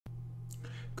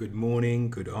Good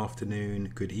morning, good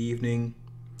afternoon, good evening.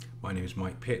 My name is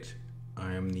Mike Pitt.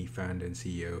 I am the founder and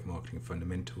CEO of Marketing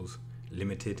Fundamentals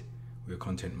Limited. We're a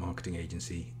content marketing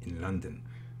agency in London.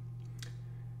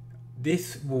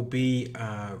 This will be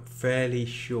a fairly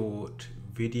short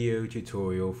video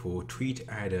tutorial for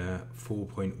TweetAdder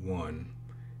 4.1.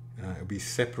 It'll be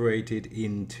separated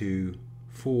into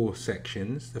 4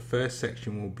 sections. The first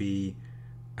section will be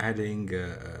adding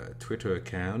a Twitter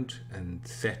account and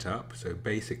setup, so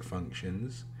basic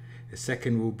functions. The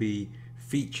second will be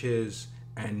features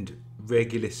and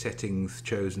regular settings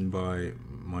chosen by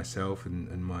myself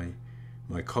and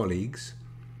my colleagues.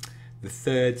 The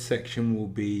third section will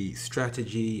be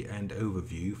strategy and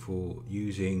overview for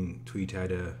using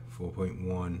TweetAdder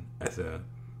 4.1 as a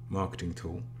marketing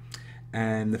tool.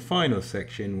 And the final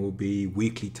section will be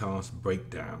weekly task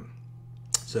breakdown.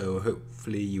 So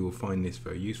hopefully you will find this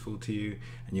very useful to you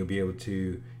and you'll be able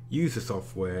to use the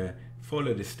software,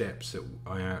 follow the steps that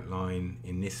I outline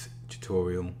in this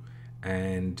tutorial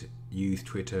and use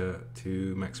Twitter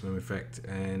to maximum effect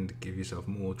and give yourself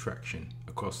more traction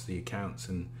across the accounts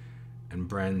and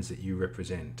brands that you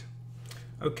represent.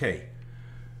 Okay,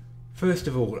 first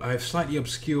of all, I've slightly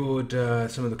obscured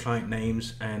some of the client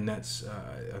names, and that's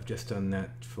I've just done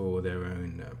that for their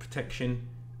own protection.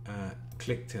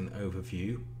 Clicked an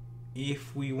overview.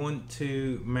 If we want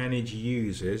to manage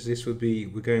users, this would be,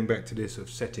 we're going back to this of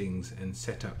settings and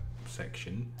setup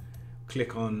section.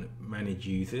 Click on manage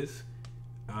users.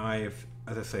 As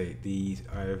I say,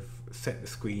 I've set the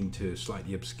screen to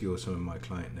slightly obscure some of my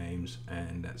client names,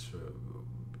 and that's for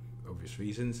obvious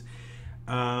reasons.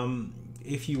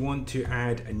 If you want to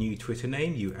add a new Twitter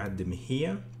name, you add them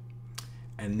here,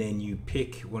 and then you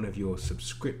pick one of your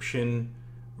subscription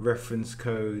reference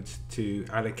codes to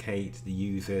allocate the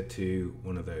user to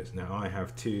one of those. Now I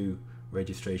have 2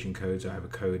 registration codes. I have a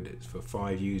code that's for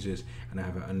 5 users and I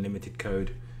have an unlimited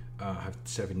code. I have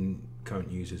 7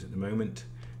 current users at the moment.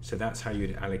 So that's how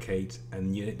you'd allocate,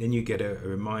 and then you get a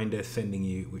reminder sending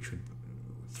you, which would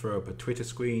throw up a Twitter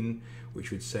screen which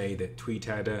would say that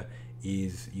TweetAdder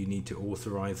is, you need to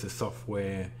authorize the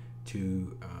software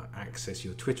to access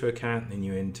your Twitter account. Then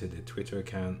you enter the Twitter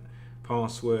account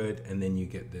password, and then you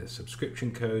get the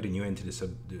subscription code, and you enter the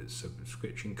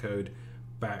subscription code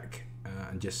back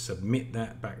and just submit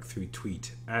that back through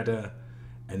TweetAdder,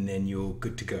 and then you're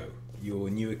good to go. Your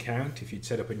new account, if you'd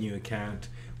set up a new account,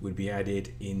 would be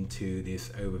added into this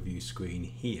overview screen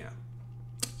here.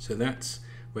 So that's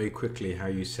very quickly how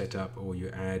you set up or you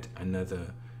add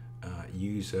another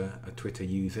user, a Twitter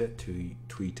user, to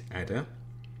TweetAdder.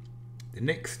 The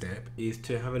next step is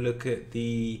to have a look at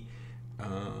the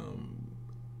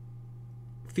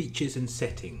features and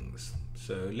settings.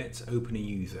 So let's open a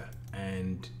user,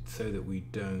 and so that we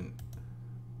don't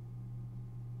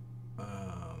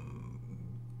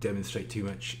demonstrate too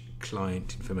much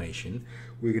client information,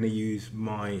 we're going to use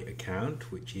my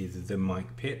account, which is the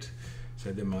Mike Pitt.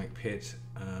 So the Mike Pitt,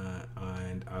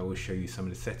 and I will show you some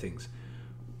of the settings.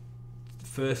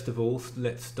 First of all,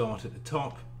 let's start at the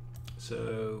top.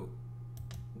 So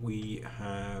we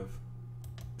have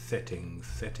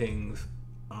settings.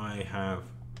 I have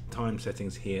time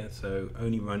settings here, so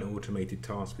only run automated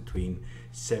tasks between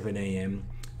 7 AM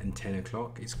and 10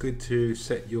 o'clock. It's good to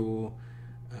set your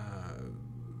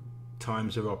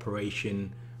times of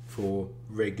operation for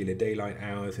regular daylight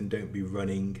hours and don't be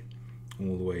running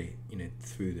all the way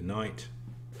through the night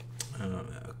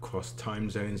across time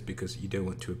zones, because you don't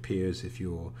want to appear as if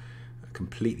you're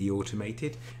completely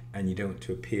automated, and you don't want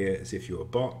to appear as if you're a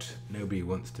bot. Nobody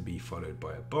wants to be followed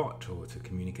by a bot or to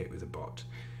communicate with a bot.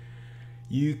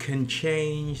 You can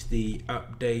change the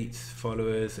updates,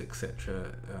 followers,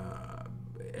 etc.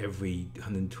 Every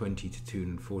 120 to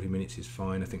 240 minutes is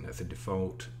fine. I think that's a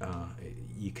default.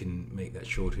 You can make that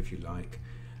shorter if you like,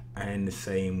 and the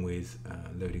same with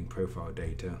loading profile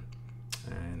data,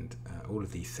 and all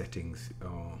of these settings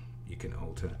you can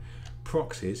alter.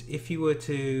 Proxies, if you were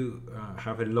to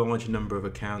have a large number of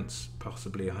accounts,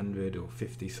 possibly 100 or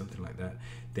 50, something like that,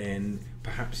 then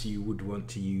perhaps you would want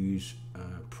to use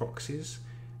proxies,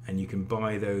 and you can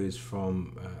buy those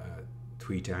from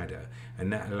TweetAdder,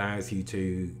 and that allows you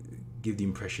to give the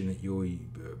impression that you're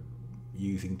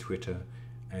using Twitter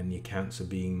and the accounts are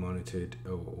being monitored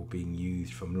or being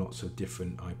used from lots of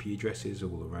different IP addresses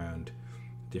all around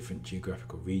different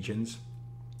geographical regions.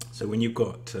 So when you've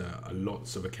got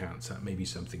lots of accounts, that may be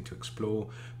something to explore,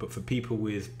 but for people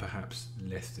with perhaps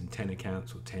less than 10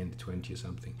 accounts or 10 to 20 or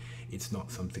something, it's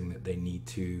not something that they need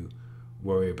to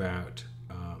worry about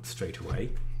straight away.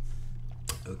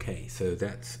 Okay, so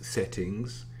that's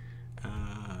settings.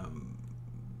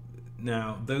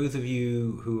 Now, those of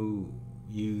you who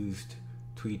used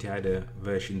TweetAdder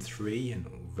version 3 and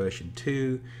version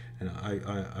 2, and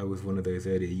I was one of those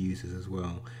earlier users as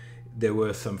well. There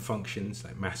were some functions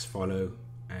like mass follow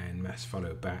and mass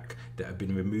follow back that have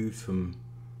been removed from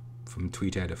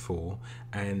TweetAdder 4,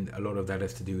 and a lot of that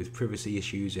has to do with privacy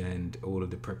issues and all of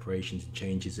the preparations and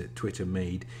changes that Twitter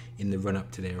made in the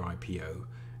run-up to their IPO.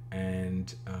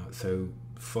 And so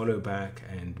follow back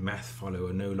and mass follow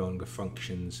are no longer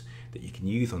functions that you can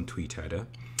use on TweetAdder,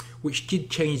 which did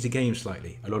change the game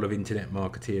slightly. A lot of internet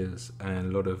marketeers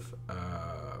and a lot of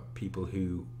people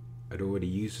who had already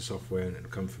used the software and had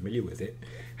become familiar with it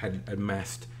had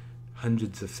amassed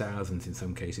hundreds of thousands in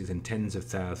some cases and tens of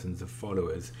thousands of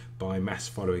followers by mass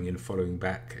following and following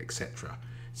back, etc.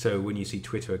 So when you see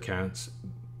Twitter accounts,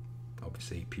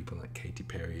 obviously people like Katy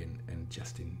Perry and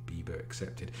Justin Bieber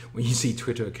accepted, when you see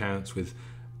Twitter accounts with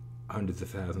hundreds of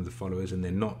thousands of followers and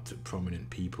they're not prominent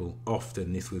people,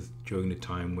 often this was during the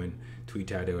time when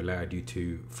TweetAdder allowed you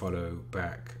to follow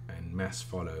back and mass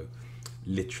follow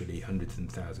literally hundreds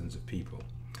and thousands of people.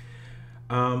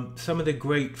 Some of the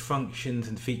great functions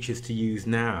and features to use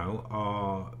now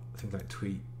are things like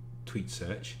tweet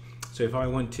search. So if I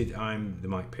wanted, I'm the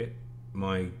Mike Pitt,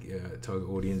 my target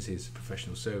audience is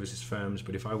professional services firms,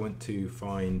 but if I want to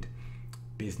find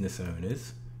business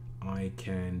owners, I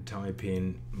can type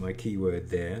in my keyword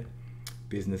there,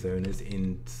 business owners,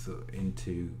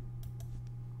 into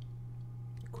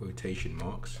quotation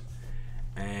marks,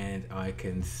 and I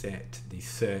can set the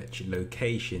search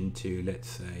location to, let's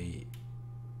say,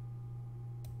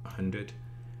 100,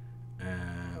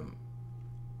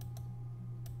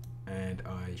 and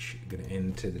I'm going to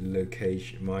enter the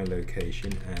location, my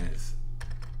location, as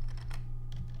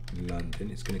London.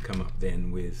 It's going to come up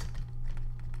then with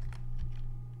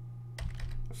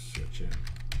such a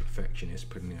perfectionist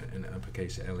putting an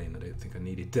uppercase L in. I don't think I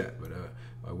needed that, but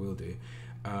I will do.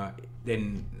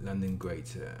 Then London,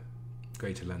 Greater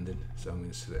London. So I'm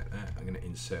going to select that. I'm going to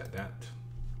insert that.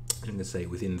 I'm going to say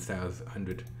within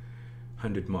 100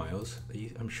 miles.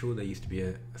 I'm sure there used to be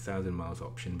a 1,000 miles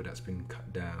option, but that's been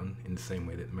cut down in the same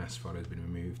way that mass follow has been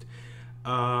removed.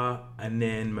 And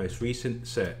then most recent,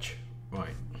 search.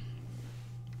 Right.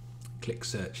 Click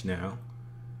search now.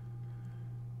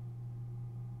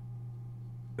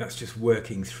 That's just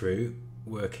working through.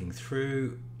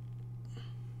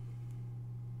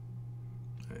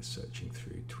 It's searching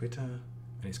through Twitter,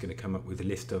 and it's going to come up with a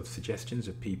list of suggestions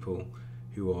of people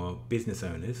who are business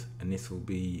owners, and this will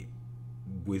be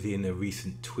within a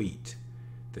recent tweet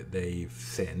that they've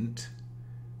sent,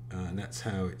 and that's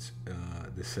how it's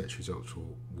the search results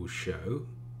will show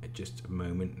at just a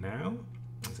moment now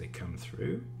as they come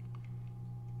through.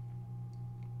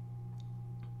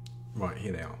 Right,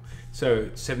 here they are. So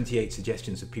 78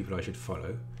 suggestions of people I should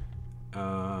follow.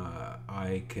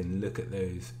 I can look at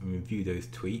those and review those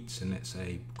tweets, and let's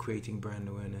say creating brand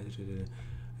awareness,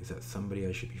 is that somebody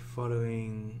I should be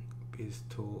following? Biz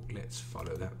talk, let's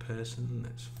follow that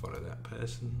person,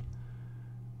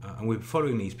 and we're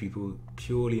following these people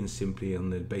purely and simply on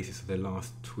the basis of their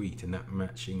last tweet and that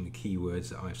matching the keywords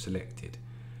that I've selected.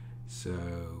 So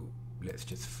let's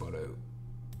just follow.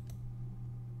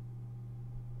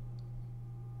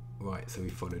 Right, so we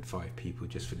followed 5 people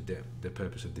just for the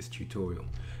purpose of this tutorial.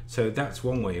 So that's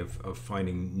one way of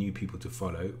finding new people to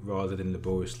follow, rather than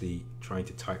laboriously trying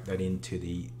to type that into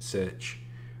the search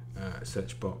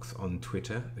box on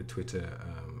Twitter, the Twitter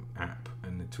app,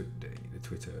 and the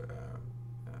Twitter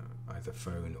either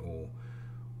phone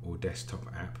or desktop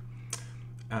app.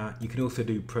 You can also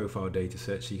do profile data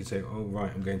search, so you can say, oh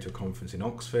right, I'm going to a conference in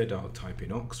Oxford, I'll type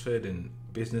in Oxford and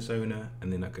business owner,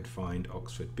 and then I could find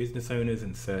Oxford business owners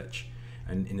and search,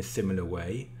 and in a similar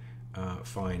way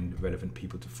find relevant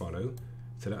people to follow.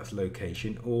 So that's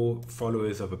location, or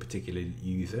followers of a particular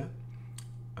user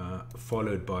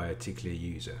followed by a particular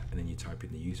user, and then you type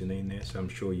in the username there. So I'm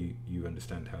sure you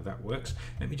understand how that works.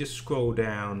 Let me just scroll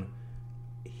down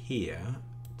here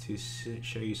to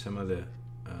show you some other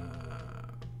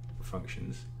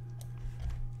functions.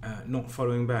 Not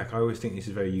following back, I always think this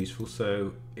is very useful.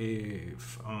 So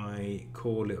if I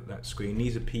call up that screen,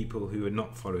 these are people who are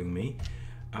not following me.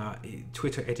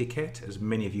 Twitter etiquette, as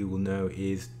many of you will know,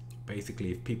 is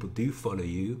basically if people do follow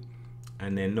you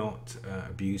and they're not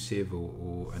abusive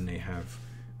and they have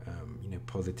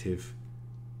positive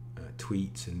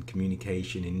tweets and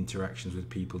communication and interactions with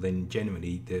people, then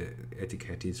generally the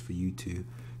etiquette is for you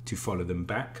to follow them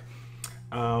back,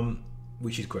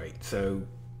 which is great. So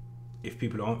if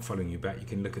people aren't following you back, you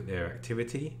can look at their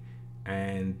activity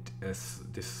and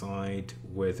decide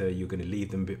whether you're going to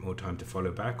leave them a bit more time to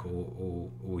follow back, or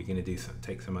you're going to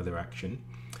take some other action.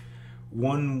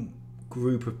 One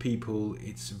group of people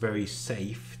it's very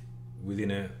safe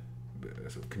within a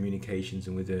sort of communications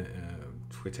and with a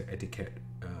Twitter etiquette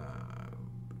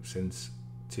sense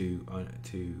to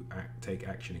take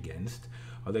action against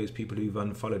are those people who've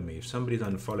unfollowed me. If somebody's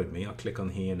unfollowed me, I'll click on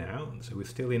here now. So we're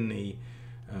still in the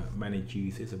manage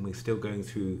users, and we're still going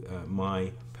through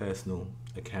my personal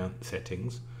account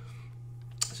settings,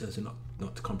 so as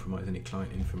not to compromise any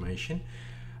client information.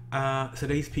 So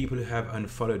these people who have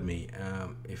unfollowed me,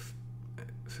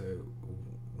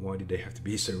 why did they have to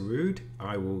be so rude?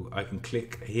 I can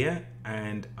click here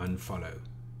and unfollow,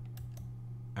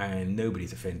 and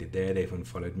nobody's offended there. They've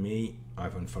unfollowed me,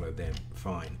 I've unfollowed them,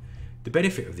 fine. The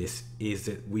benefit of this is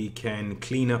that we can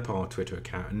clean up our Twitter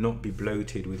account and not be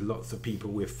bloated with lots of people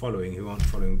we're following who aren't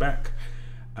following back,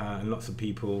 and lots of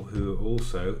people who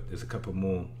also, there's a couple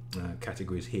more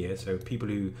categories here. So people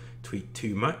who tweet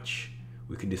too much,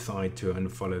 we can decide to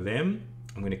unfollow them.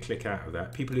 I'm going to click out of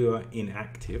that. People who are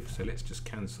inactive, so let's just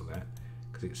cancel that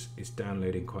because it's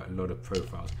downloading quite a lot of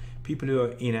profiles. People who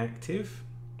are inactive,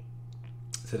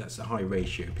 so that's a high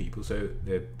ratio of people, so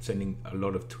they're sending a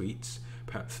lot of tweets,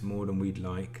 perhaps more than we'd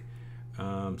like.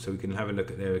 So we can have a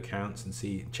look at their accounts and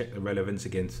check the relevance.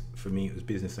 Against, for me, it was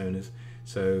business owners,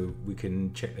 so we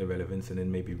can check their relevance and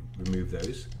then maybe remove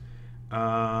those.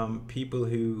 People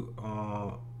who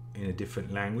are in a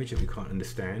different language that we can't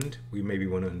understand, we maybe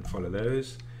want to unfollow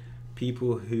those.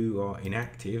 People who are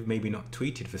inactive, maybe not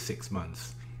tweeted for 6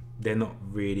 months, they're not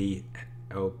really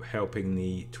helping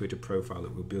the Twitter profile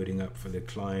that we're building up for the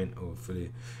client or for the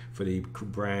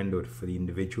brand or for the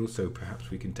individual, so perhaps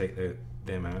we can take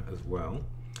them out as well.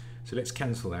 So let's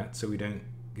cancel that so we don't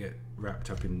get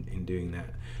wrapped up in doing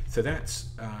that. So that's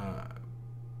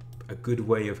a good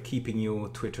way of keeping your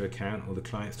Twitter account or the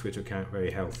client's Twitter account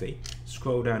very healthy.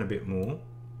 Scroll down a bit more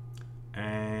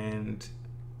and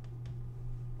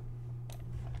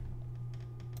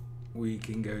we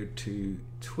can go to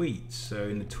tweets. So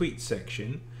in the tweet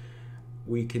section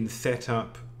we can set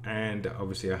up, and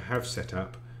obviously I have set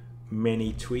up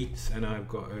many tweets, and I've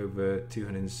got over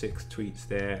 206 tweets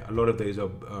there. A lot of those are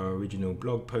original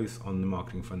blog posts on the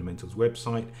Marketing Fundamentals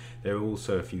website. There are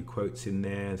also a few quotes in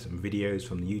there, some videos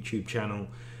from the YouTube channel.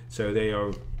 So they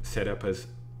are set up as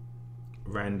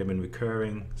random and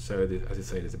recurring. So as I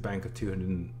say, there's a bank of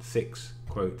 206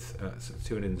 quotes,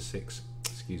 206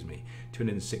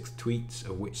 tweets,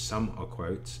 of which some are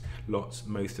quotes,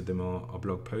 most of them are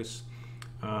blog posts.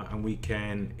 And we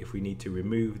can, if we need to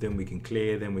remove them, we can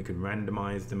clear them, we can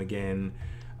randomize them again,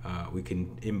 we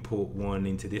can import one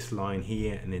into this line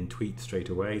here and then tweet straight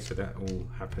away, so that all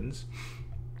happens.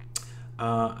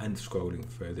 And scrolling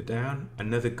further down,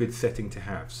 another good setting to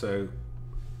have. So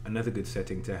another good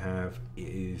setting to have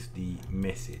is the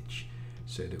message,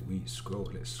 so that we scroll,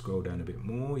 let's scroll down a bit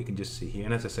more. You can just see here,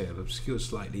 and as I say, I've obscured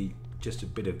slightly just a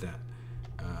bit of that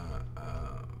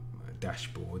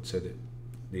dashboard so that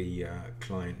the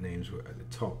client names were at the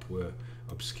top were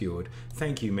obscured.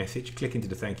 Thank you message, click into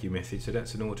the thank you message. So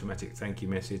that's an automatic thank you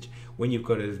message. When you've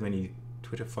got as many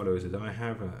Twitter followers as I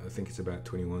have, I think it's about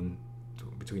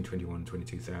between 21 and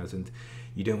 22,000,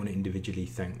 you don't want to individually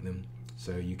thank them.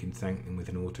 So you can thank them with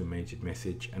an automated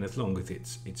message, and as long as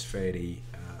it's fairly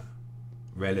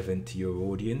relevant to your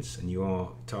audience and you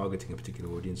are targeting a particular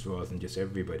audience rather than just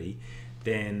everybody,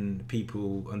 then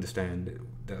people understand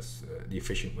that's the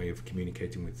efficient way of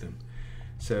communicating with them.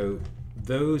 So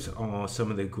those are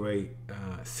some of the great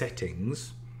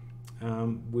settings.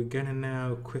 We're going to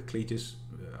now quickly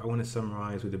I want to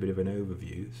summarize with a bit of an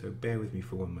overview, so bear with me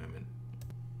for one moment.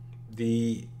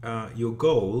 Your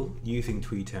goal using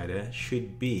TweetAdder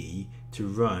should be to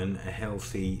run a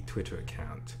healthy Twitter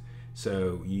account.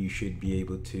 So you should be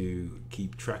able to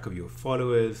keep track of your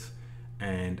followers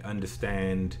and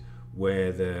understand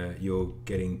whether you're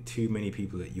getting too many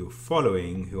people that you're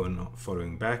following who are not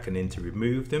following back, and then to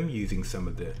remove them using some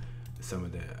of the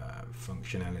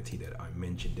functionality that I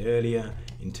mentioned earlier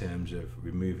in terms of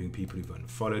removing people who've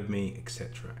unfollowed me,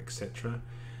 etc., etc.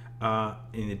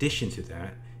 In addition to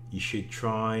that, you should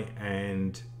try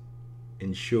and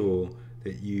ensure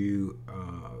that you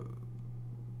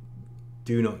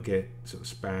do not get sort of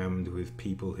spammed with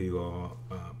people who are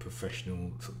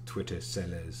professional sort of Twitter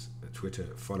sellers, Twitter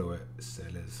follower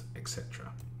sellers,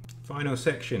 etc. Final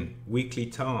section, weekly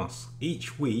tasks.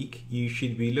 Each week you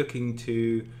should be looking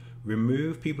to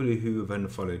remove people who have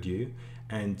unfollowed you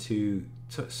and to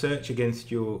search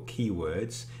against your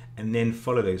keywords and then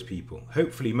follow those people.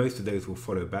 Hopefully most of those will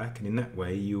follow back, and in that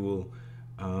way you will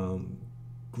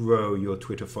grow your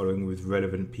Twitter following with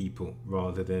relevant people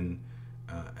rather than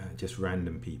just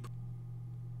random people.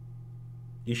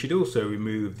 You should also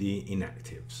remove the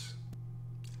inactives.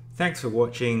 Thanks for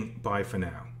watching. Bye for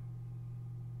now.